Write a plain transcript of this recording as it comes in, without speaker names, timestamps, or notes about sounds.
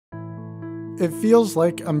It feels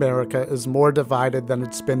like America is more divided than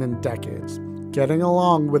it's been in decades. Getting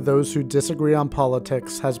along with those who disagree on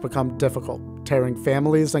politics has become difficult, tearing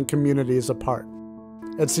families and communities apart.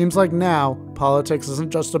 It seems like now, politics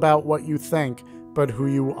isn't just about what you think, but who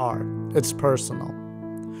you are. It's personal.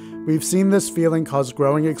 We've seen this feeling cause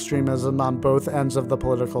growing extremism on both ends of the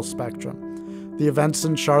political spectrum. The events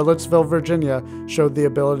in Charlottesville, Virginia, showed the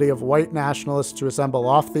ability of white nationalists to assemble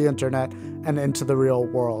off the internet and into the real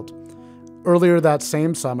world. Earlier that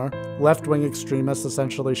same summer, left-wing extremists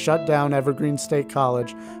essentially shut down Evergreen State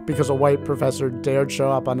College because a white professor dared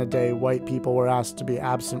show up on a day white people were asked to be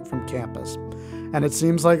absent from campus. And it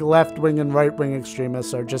seems like left-wing and right-wing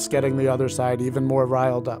extremists are just getting the other side even more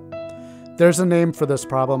riled up. There's a name for this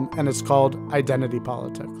problem, and it's called identity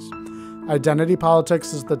politics. Identity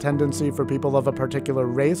politics is the tendency for people of a particular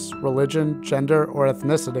race, religion, gender, or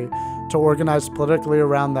ethnicity to organize politically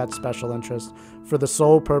around that special interest for the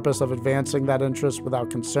sole purpose of advancing that interest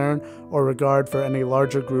without concern or regard for any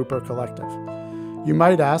larger group or collective. You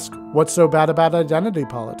might ask, what's so bad about identity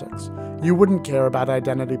politics? You wouldn't care about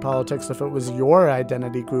identity politics if it was your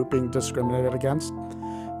identity group being discriminated against.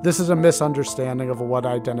 This is a misunderstanding of what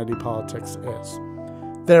identity politics is.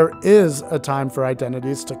 There is a time for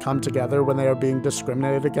identities to come together when they are being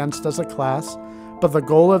discriminated against as a class, but the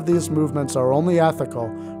goal of these movements are only ethical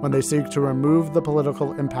when they seek to remove the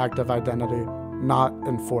political impact of identity, not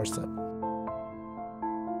enforce it.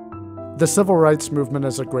 The civil rights movement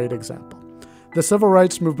is a great example. The civil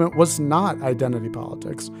rights movement was not identity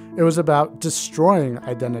politics. It was about destroying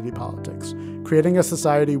identity politics, creating a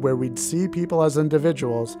society where we'd see people as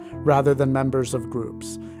individuals rather than members of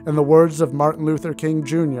groups. In the words of Martin Luther King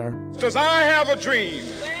Jr., "Because I have a dream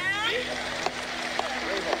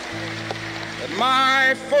that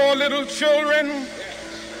my 4 little children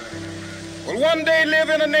will one day live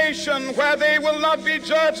in a nation where they will not be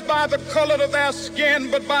judged by the color of their skin,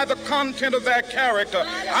 but by the content of their character.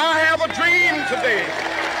 I have a dream today."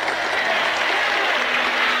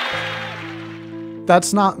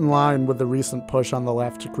 That's not in line with the recent push on the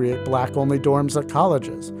left to create black-only dorms at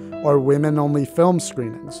colleges, or women-only film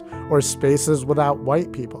screenings, or spaces without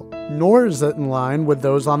white people. Nor is it in line with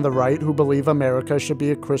those on the right who believe America should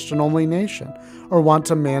be a Christian-only nation, or want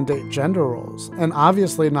to mandate gender roles, and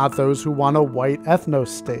obviously not those who want a white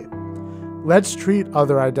ethno-state. Let's treat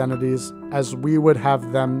other identities as we would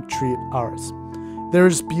have them treat ours. There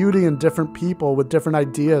is beauty in different people with different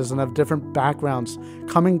ideas and of different backgrounds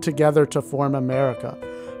coming together to form America.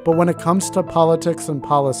 But when it comes to politics and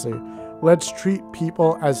policy, let's treat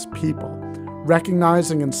people as people,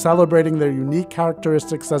 recognizing and celebrating their unique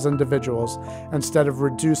characteristics as individuals instead of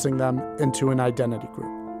reducing them into an identity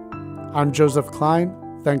group. I'm Joseph Klein.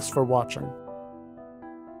 Thanks for watching.